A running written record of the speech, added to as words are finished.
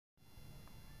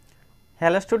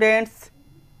Hello students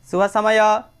शुभ समय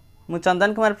मु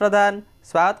चंदन कुमार प्रधान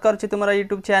स्वागत करुच्ची तुम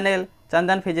यूट्यूब चैनल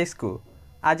चंदन फिजिक्स को।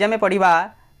 आज आम पढ़ा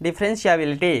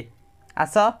डिफरेंशिएबिलिटी।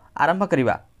 आस आरंभ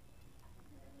करवा।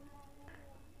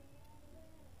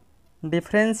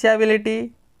 Differentiability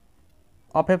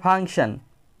of a function.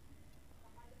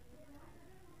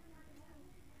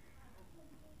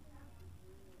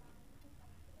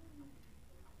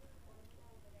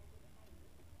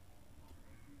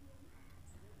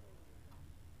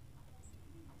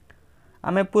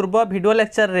 आमे पूर्व वीडियो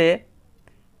लेक्चर रे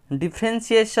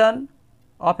differentiation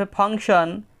of a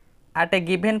function at A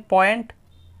given point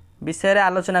विषय रे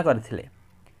आलोचना करथिले।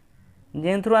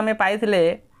 जेंथरु आमे पाइथिले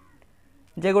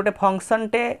जे गोटे फंक्शन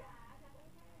टे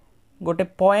गोटे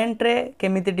पॉइंट रे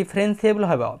केमिति डिफरेंशिएबल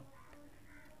हबो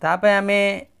तापे आमे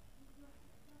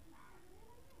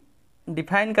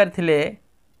डिफाइन करथिले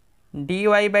dy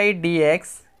by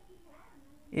dx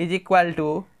is equal to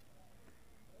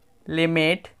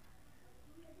limit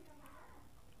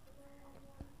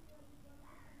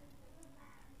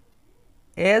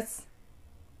s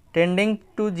tending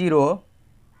to 0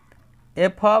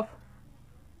 f of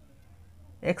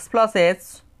x plus h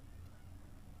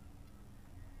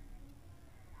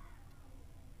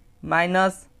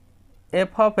minus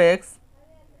f of x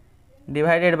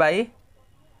divided by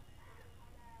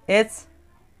h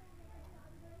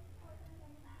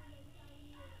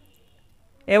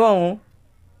एवं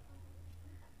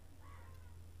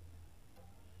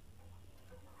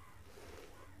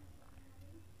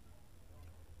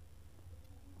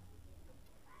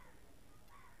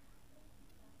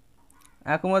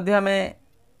आपको मध्य हमें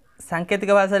सांकेतिक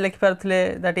भाषा लिखि पारथिले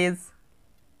that is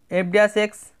F dash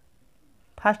x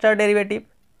first order derivative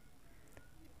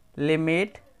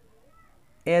limit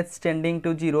H tending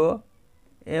to 0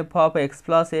 F of x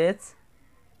plus H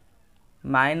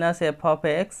minus F of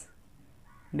x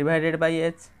divided by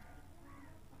h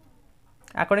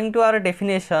according to our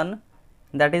definition,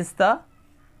 that is the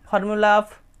formula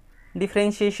of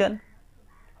differentiation.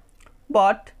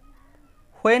 But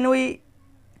when we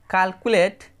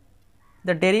calculate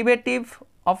the derivative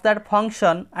of that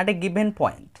function at a given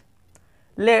point,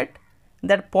 let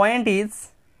that point is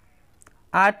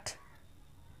at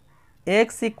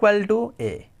x equal to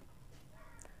a.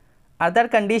 At that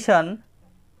condition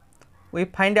we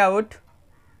find out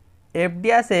f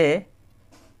dash a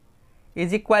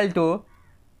is equal to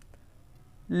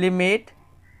limit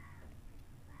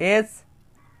h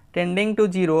tending to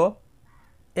 0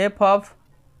 f of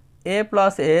a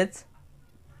plus h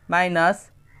minus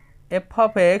f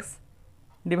of x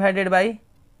divided by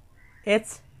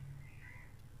h.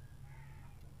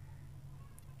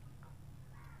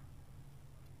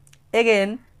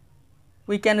 Again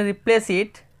we can replace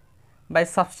it by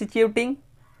substituting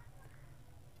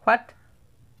what?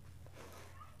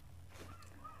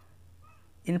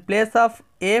 In place of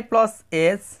a plus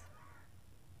h,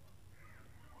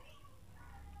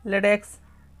 let x,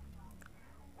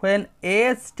 when a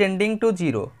is tending to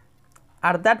 0,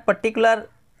 at that particular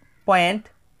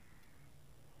point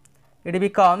it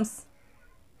becomes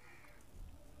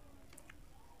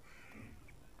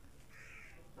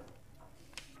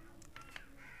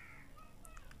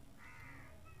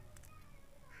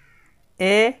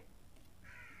a,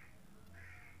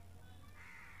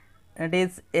 it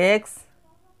is x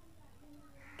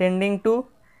tending to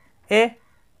a.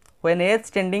 When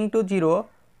h tending to 0,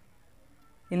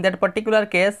 in that particular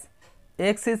case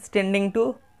x is tending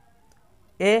to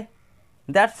a.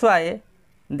 That's why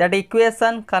that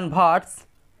equation converts,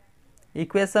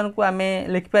 equation को आमे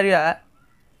लिख परिया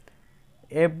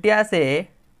f dash a,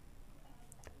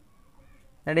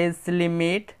 that is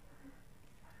limit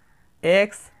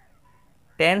x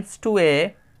tends to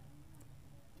a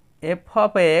f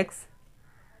of x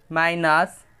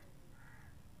minus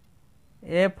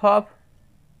f of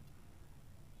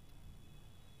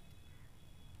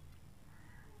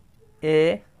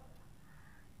a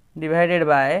divided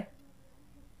by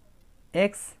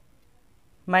x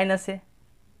minus a.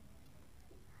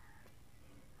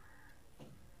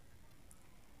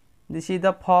 This is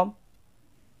the form.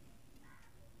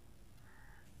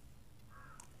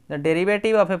 The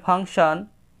derivative of a function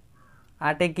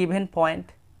at a given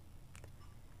point.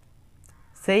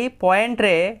 सही point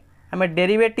रे आम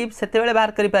derivative सेतेबेले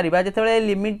बाहर करि परिबा जेतेबेले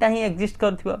limit ही exist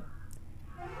करथिबो।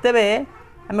 तेबे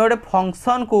आम गोटे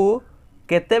function को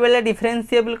केतेबेले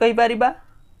differentiable कहि परिबा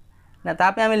ना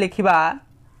तापे आम लिखिबा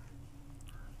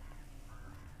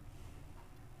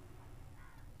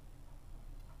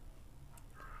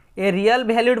a real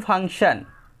valued function,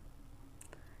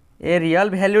 a real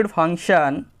valued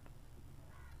function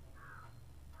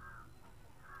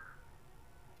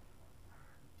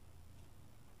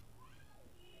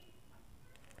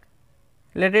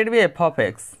let it be f of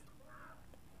x,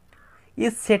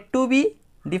 is said to be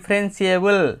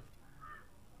differentiable.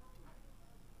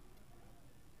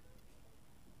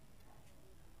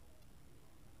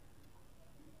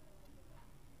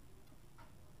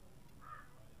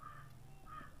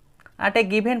 At a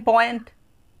given point,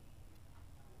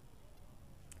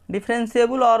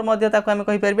 differentiable और मध्य ताको आमे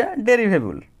कहि परबा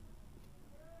derivable.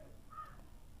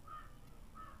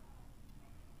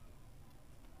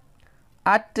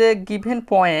 At a given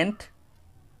point,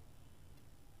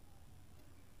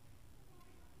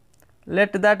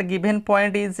 let that given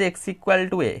point is x equal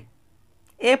to a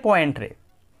point रे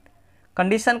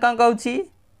condition कौन कहूची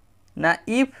ना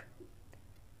if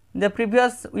the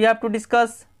previous we have to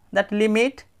discuss that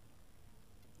limit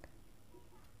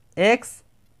x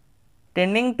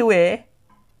tending to a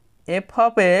f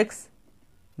of x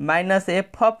minus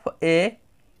f of a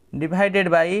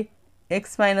divided by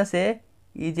x minus a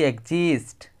is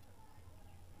exist.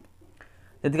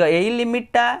 यदि यही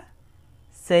लिमिटा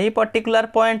सही particular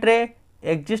point रे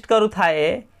exist करू थाए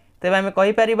तेबे हमें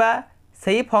कहि परिबा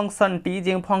सही फंक्शन टी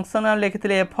जे फंक्शन हम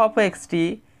लिखिथिले f of x टी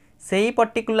सही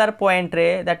पर्टिकुलर पॉइंट रे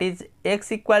that is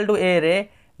x equal to a रे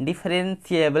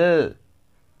डिफरेंशिएबल.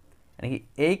 यानी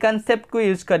यही कांसेप्ट को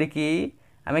यूज करिकी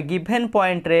हमें गिवन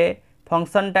पॉइंट रे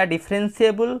फंक्शन टा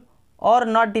डिफरेंशिएबल और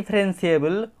not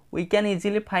differentiable we can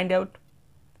easily find out.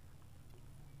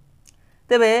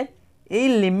 तेबे यही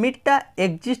लिमिटा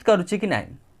एक्जिस्ट करूची कि नाही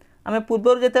आमे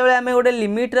पूर्व जेतेबेले आमे गोटे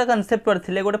लिमिट रा कांसेप्ट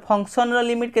करथिले गोटे फंक्शन रा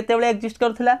लिमिट केतेबेले एक्जिस्ट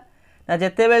करथिला ना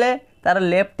जेतेबेले तार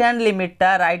लेफ्ट हैंड लिमिट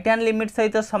टा राइट हैंड लिमिट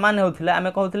सहित समान होथिला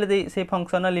आमे कहउथिले से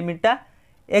फंक्शन रा लिमिट टा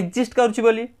एक्जिस्ट करूची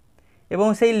बोली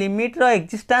एवं से लिमिट रा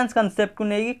एक्जिस्टेंस कांसेप्ट को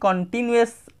नेकी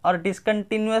कंटीन्यूअस और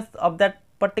discontinuous of that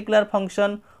particular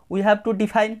function we have to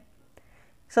define.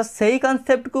 सो सेही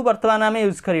कांसेप्ट को वर्तमान आमे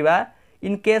use करिवा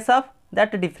in case of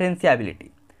that differentiability.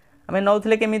 आमे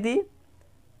नौथिले केमिति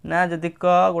ना जदि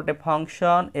गोटे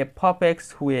फंक्शन f of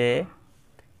x हुए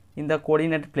in the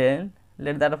coordinate plane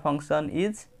let that function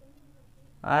is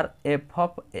are f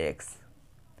of x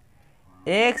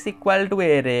equal to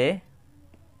a रे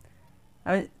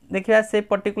आमे देखिया से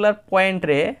पर्टिकुलर पॉइंट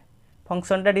रे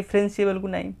फंक्शन टा डिफरेंशिएबल को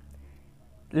नाही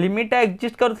लिमिट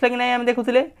एक्जिस्ट करथले कि नाही आमे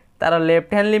देखुथले तार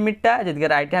लेफ्ट हैंड लिमिट टा जदि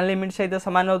राइट हैंड लिमिट सहित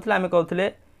समान होथले आमे कहउथले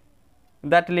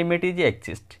that limit is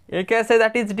exist. A case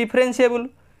that is differentiable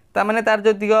ता माने तार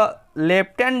जदि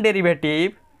लेफ्ट हैंड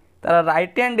डेरिवेटिव तार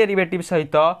राइट हैंड डेरिवेटिव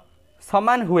सहित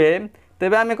समान हुए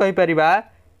तेबे आमे कहि परिबा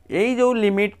एई जो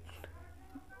limit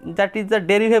that is the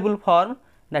डेरिवेबल form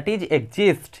that is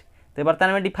exist. ते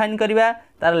बर्तमान में डिफाइन करिबा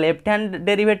तार लेफ्ट हैंड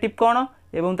डेरिवेटिव कोन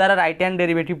एवं तार राइट हैंड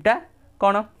डेरिवेटिव टा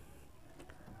कोन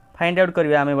फाइंड आउट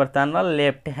करिबा आमे बर्तमान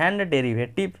लेफ्ट हैंड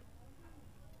डेरिवेटिव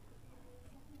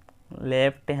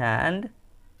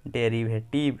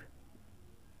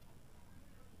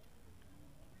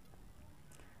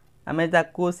आमे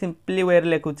ताकू simply way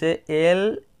लिखुचे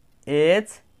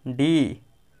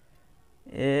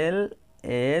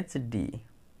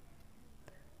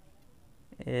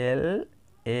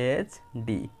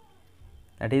LHD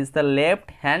that is the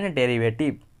left hand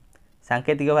derivative.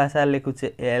 सांकेतिक भाषा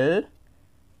लिखुचे L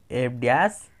f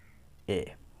dash a.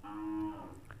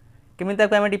 केमिति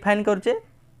ताकू आमे डिफाइन करछे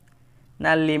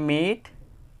ना limit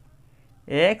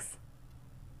x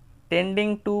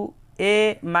tending to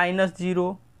a minus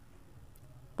 0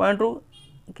 point रु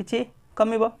किछि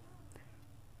कमिबो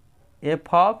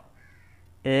f of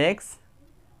x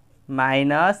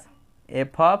minus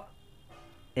f of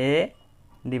a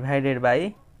divided by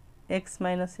x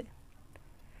minus a.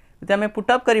 तो हमें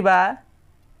पुट अप करिबा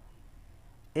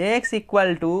x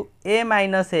equal to a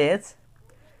minus h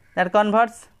that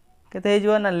converts केते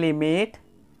हिजो ना limit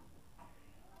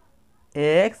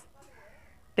x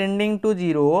tending to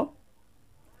 0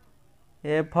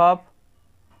 f of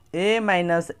a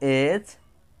minus h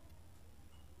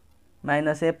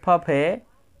minus f of a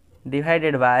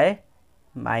divided by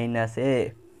minus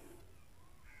a.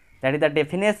 That is the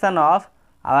definition of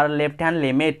our left hand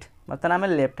limit. मतलब हमें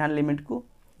left hand limit को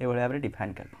ये भाव में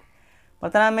define कर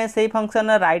मतलब हमें सही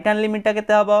फंक्शन राइट हैंड लिमिट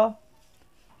केते हबो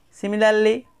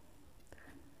similarly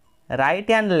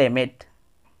right hand limit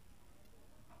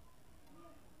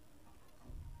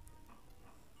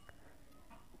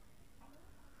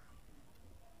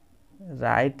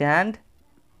right hand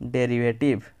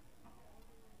derivative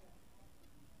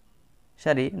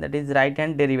sorry that is right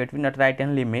hand derivative not right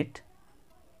hand limit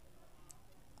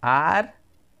r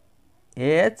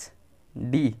h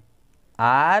d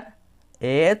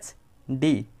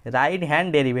right hand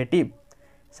derivative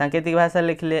सांकेतिक भाषा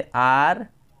लिखले r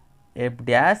f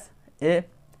dash a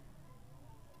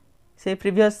से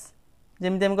previous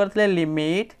जेमिति हम करथले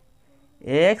limit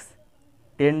x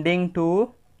tending to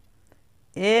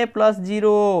a plus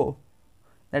 0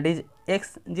 that is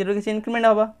x 0 किसी increment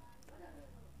होगा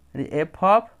f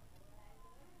of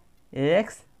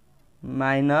x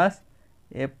minus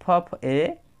f of a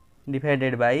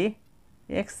divided by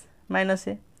x minus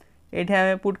a ये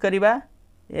आम put करवा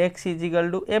x is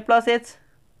equal to a plus h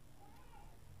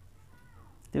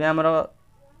तेज आमर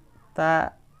ता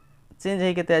change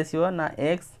हो के आसो ना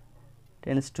x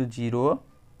tends to 0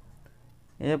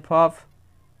 f of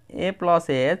a plus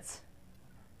h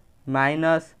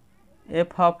minus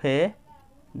f of a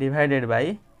divided by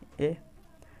a.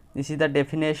 This is the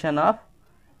definition of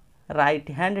right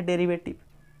hand derivative.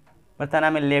 बर्तमान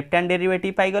आम left hand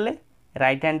derivative पाई गले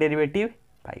right hand derivative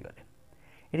पाई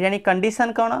गले ये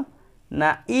कंडीशन कौन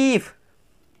ना if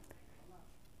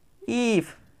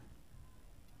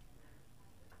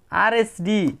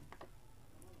RSD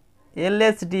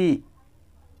LSD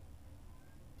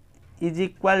is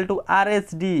equal to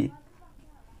RSD,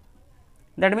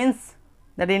 that means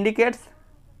that indicates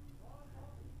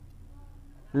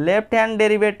left hand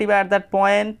derivative at that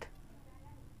point,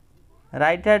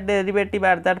 right hand derivative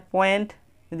at that point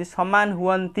यदि समान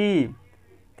हुअन्ति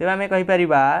तेबे आमे कहि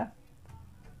परिबा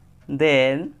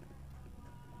then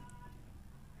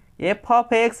f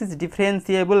of x is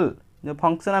differentiable. जो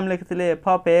फंक्शन हम लिखिले f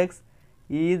of x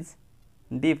is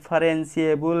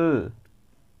differentiable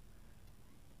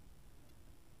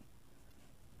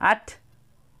at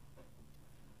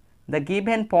the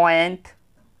given point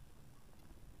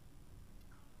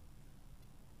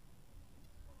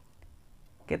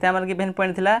केते हमर given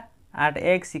point थिला at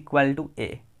x equal to a.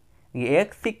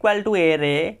 x equal to a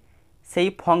रे सेही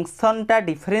फंक्शन टा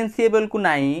डिफरेंशिएबल को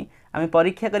नाही आमे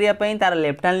परीक्षा करिया पई तार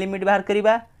लेफ्ट हैंड लिमिट बाहर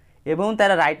करिबा एवं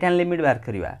तार राइट हैंड लिमिट बाहर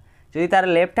करिबा जदि तार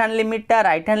लेफ्ट हैंड लिमिट टा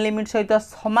राइट हैंड लिमिट सहित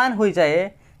समान होई जाए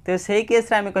तो सेही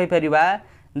केस रे आमे कहि परिबा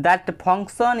that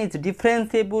function is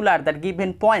differentiable at that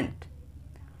given point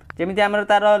जेमिति हमर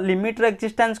तार लिमिट रो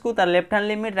एक्जिस्टेंस को तार left hand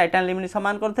limit right hand limit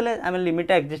समान करथिले आमे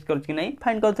लिमिट एक्जिस्ट करछ कि नहीं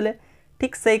फाइंड करथिले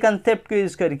ठीक सही कांसेप्ट को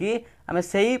यूज करके आमे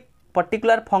सही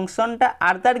पर्टिकुलर फंक्शन टा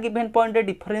at that given point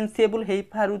differentiable हेई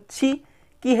पारुछि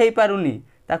कि हेई पारुनी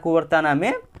ताको वर्तमान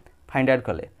आमे फाइंड आउट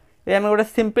कले ए आमे गोटे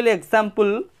सिंपल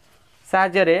एग्जांपल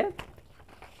साहाय्य रे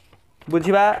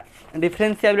बुझिबा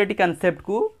डिफरेंशिएबिलिटी कांसेप्ट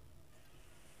को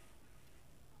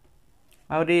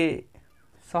आउरी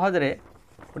सहज रे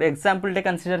गोटे एग्जांपल टे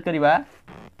कंसीडर करिबा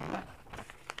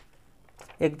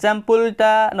एग्जांपल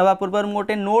टा नवा पूर्व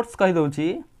मोटे नोट्स कहि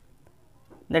दउची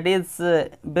that is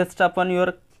based upon your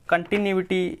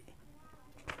continuity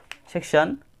section.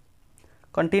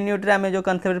 continuity रे आमे जो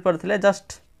कांसेप्ट पढ़थिले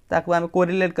जस्ट ताकू आमे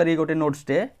कोरिलेट करी गोटे नोट्स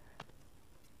टे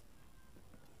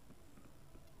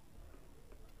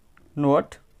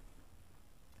note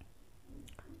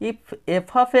if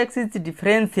f of x is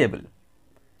differentiable,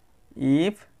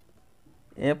 if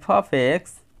f of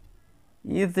x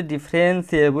is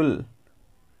differentiable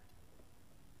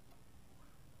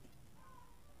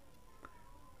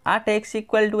at x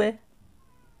equal to a,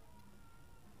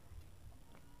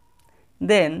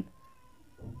 then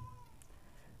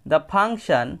the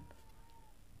function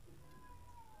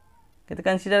केते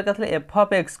consider करथले f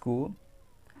of x को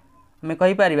हमें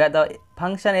कहि परिबा the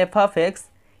function f of x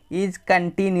is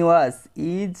continuous,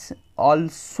 is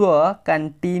also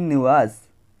continuous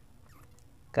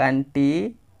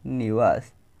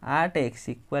at x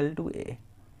equal to a.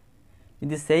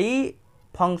 यदि सही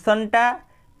function टा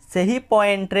सही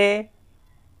point रे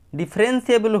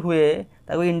differentiable हुए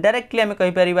ताको इनडायरेक्टली हमें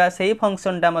कहि परिबा सही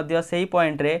फंक्शन टा मध्य सही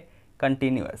पॉइंट रे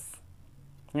कंटीन्यूअस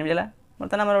निमला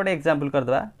मतलब हमर गोटे एग्जांपल कर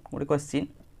दबा गोटे क्वेश्चन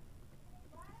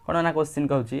कोन ना क्वेश्चन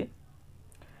कहउची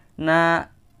ना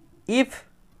if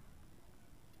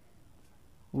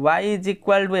y is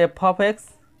equal to f of x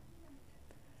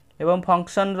एवं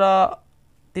फंक्शन रो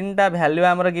तीनटा वैल्यू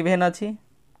हमर गिवन अछि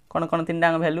कोन कोन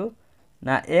तीनटा वैल्यू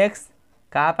ना x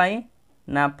का पई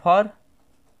ना for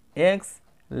x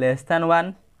less than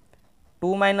 1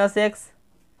 2 minus x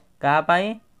का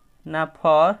पाई ना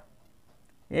for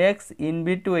x in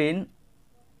between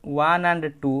 1 and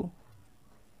 2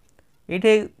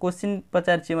 इठे question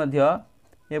पचारछि मध्य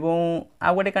एवं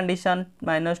आ गोटे कंडीशन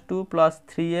 -2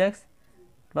 + 3x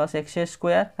 +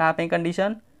 x² का पे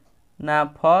कंडीशन ना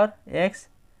for x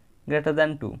greater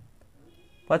than 2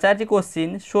 पचारछि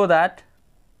question so that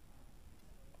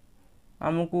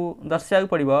हमको दर्शाक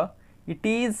पड़िबो it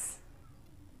is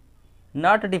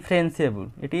not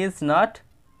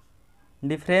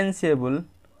differentiable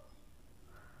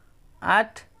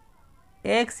at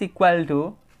x equal to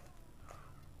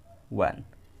 1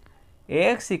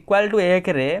 x equal to 1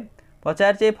 रे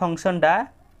पचार जे function टा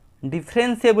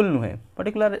डिफरेंशिएबल नुहे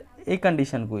पर्टिकुलर ए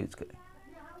कंडीशन को यूज करे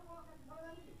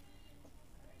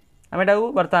आम एटा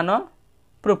बर्तमान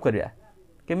प्रूफ करवा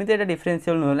केमी एटा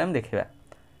डिफरेंशिएबल नुहे आम देखा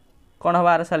कौन हम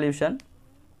आर सल्यूशन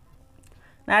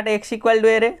ना आट एक्स इक्वाल टू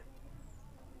ए रे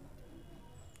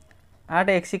आट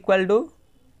x equal to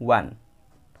 1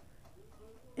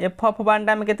 F of 1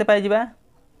 आम केते पाई जिबा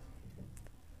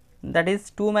that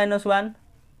is 2 minus 1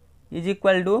 is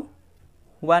equal to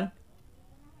 1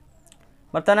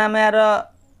 बर्तमान आम यार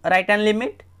right hand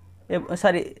limit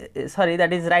sorry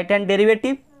that is right hand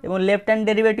derivative एवं लेफ्ट हैंड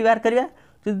डेरिवेटिव बाहर करवा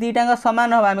जो दीटा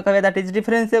सामान हम आम कह दैट इज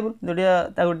डिफरेंशिएबल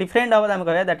जो डिफरेंट हम आम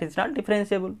कह that is not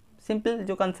differentiable simple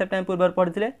जो कॉन्सेप्ट आम पूर्व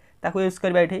पढ़ी यूज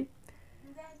करवा ये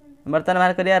बर्तमान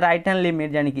बाहर करिया राइट हैंड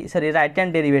लिमिट जानी कि sorry right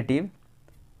hand derivative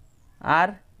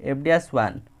R F dash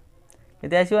 1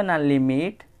 केते आसीबो ना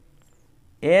limit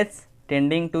h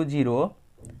tending to 0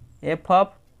 f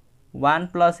of 1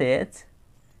 plus h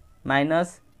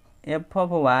minus f of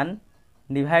 1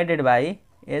 divided by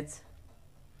h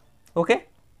okay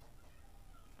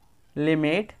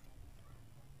limit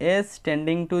h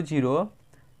tending to 0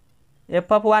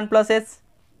 f of 1 plus h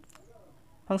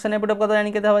function एपटे कत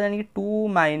जानी के जानी कि 2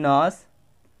 minus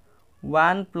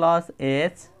 1 plus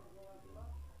h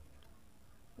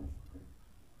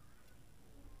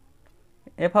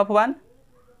f of 1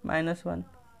 minus 1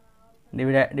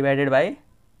 divided by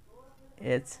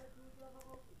h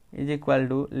is equal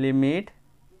to limit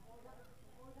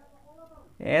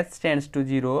h tends to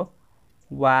 0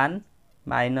 1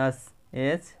 minus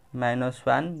h minus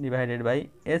 1 divided by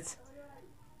h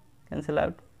cancel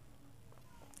out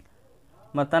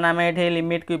बर्तमान आम ये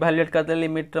limit को evaluate करते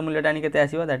लिमिट मूल्य टाणी के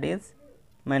आसो दैट इज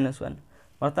 -1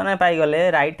 बर्तमान पाईगले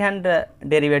राइट हैंड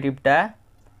डेरिवेटिवटा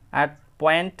एट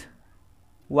पॉइंट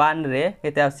 1 रे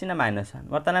केते आसी ना -1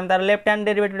 बर्तमान आम तार लेफ्ट हैंड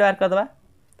डेरिवेटिव बाहर करदबा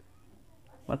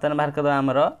बर्तमान बाहर करदबा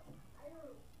हमर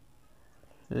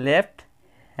left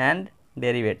hand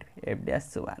derivative f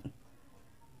dash 1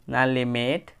 ना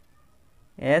limit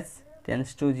h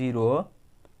tends to 0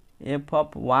 f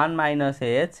of 1 minus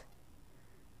h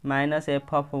minus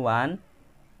f of 1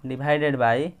 divided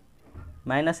by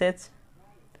minus h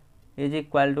is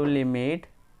equal to limit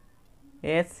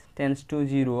h tends to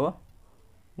 0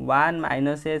 1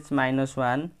 minus h minus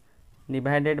 1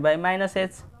 divided by minus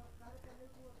h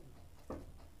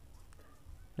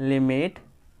limit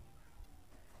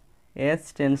h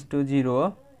tends to 0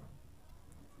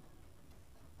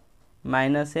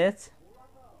 minus h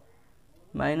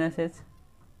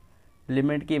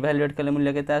limit की evaluate कले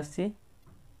मूल्य केते आसी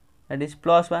that is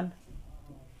 +1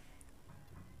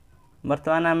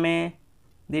 वर्तमान आमे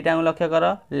दीटा लक्ष्य कर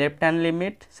left hand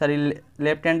limit sorry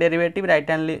left hand derivative right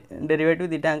hand derivative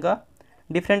दीटा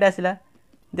different आसला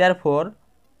therefore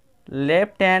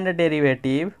left hand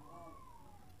derivative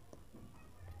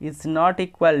is not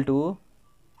equal to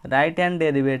right hand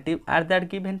derivative at that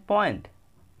given point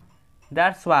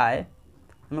that's why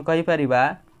हम कहि परिबा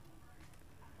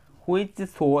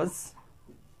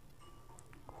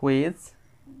which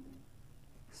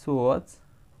shows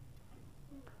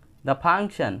the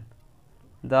function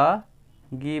the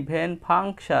given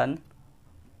function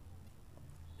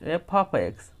f of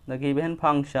x the given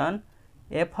function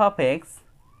f of x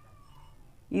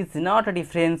is not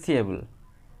differentiable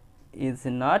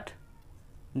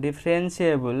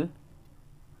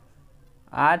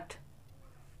at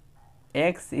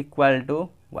x equal to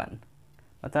 1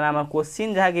 मतलब आम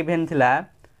question जहाँ given थिला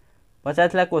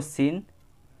पचार question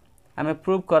आम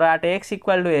prove कर at x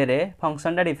equal to a रे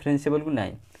फंक्शनटा differentiable को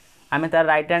नहीं आम तार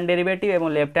राइट हैंड डेरिवेटिव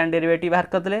और लेफ्ट हैंड डेरिवेटिव बाहर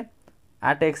करदे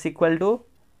at x equal to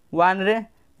 1 रे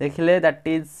देखिले that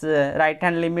is right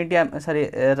hand limit sorry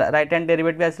right hand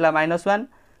derivative आसला -1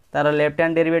 तार लेफ्ट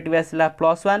हैंड डेरिवेटिव आसला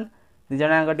 +1 दि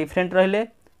जण डिफरेंट रहिले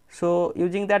so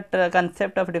using that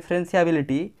concept of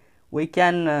differentiability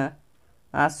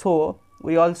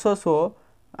we also show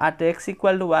at x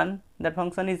equal to 1 that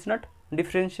function is not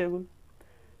differentiable.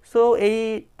 So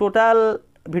यही total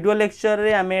video lecture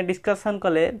रे आमे discussion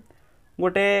कले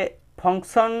गोटे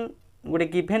फंक्शन गोटे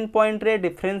गिवन पॉइंट रे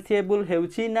डिफरेंशिएबल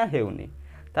हेउची ना हेउनी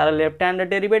तार left hand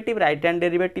derivative right hand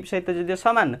derivative सहित जदि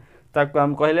समान ताको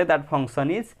हम कहले that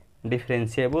function is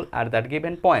differentiable at that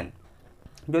given point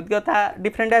जदि कथा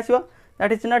different आसीबो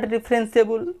that is not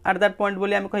differentiable at that point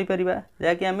बोली आमे कहि परिबा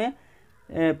जा कि आमे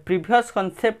प्रीवियस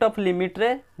कॉन्सेप्ट ऑफ लिमिट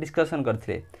रे डिस्कशन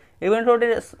करथिले एवं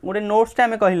गोटे नोट्स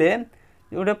आम कहले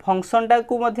गोटे फंक्शनटा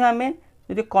को मध्य आम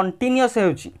जो कंटिन्यूअस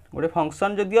होची गोटे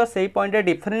फंक्शन जदियो सही पॉइंट रे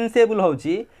डिफरेंशिएबल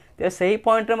होची तो सही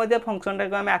पॉइंट रे मध्य फंक्शनटा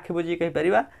को आम आखि बुझी कहि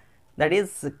परिबा that is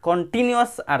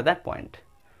continuous at that point.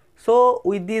 So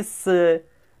with this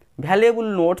valuable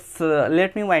notes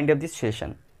let me wind up this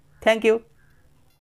session. Thank you.